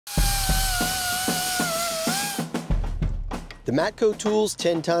The Matco Tools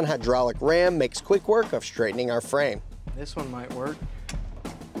 10-ton hydraulic ram makes quick work of straightening our frame. This one might work.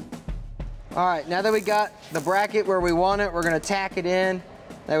 All right, now that we got the bracket where we want it, we're gonna tack it in.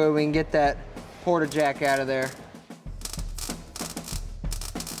 That way we can get that porta jack out of there.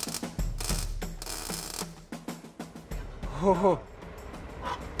 Oh.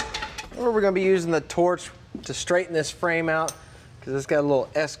 We're gonna be using the torch to straighten this frame out because it's got a little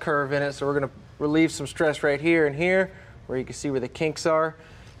S curve in it. So we're gonna relieve some stress right here and here where you can see where the kinks are.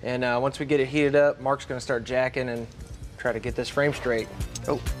 And once we get it heated up, Mark's gonna start jacking and try to get this frame straight.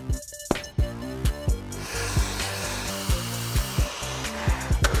 Oh.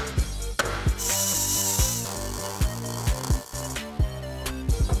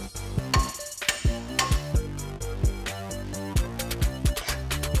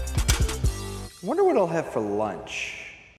 I wonder what I'll have for lunch.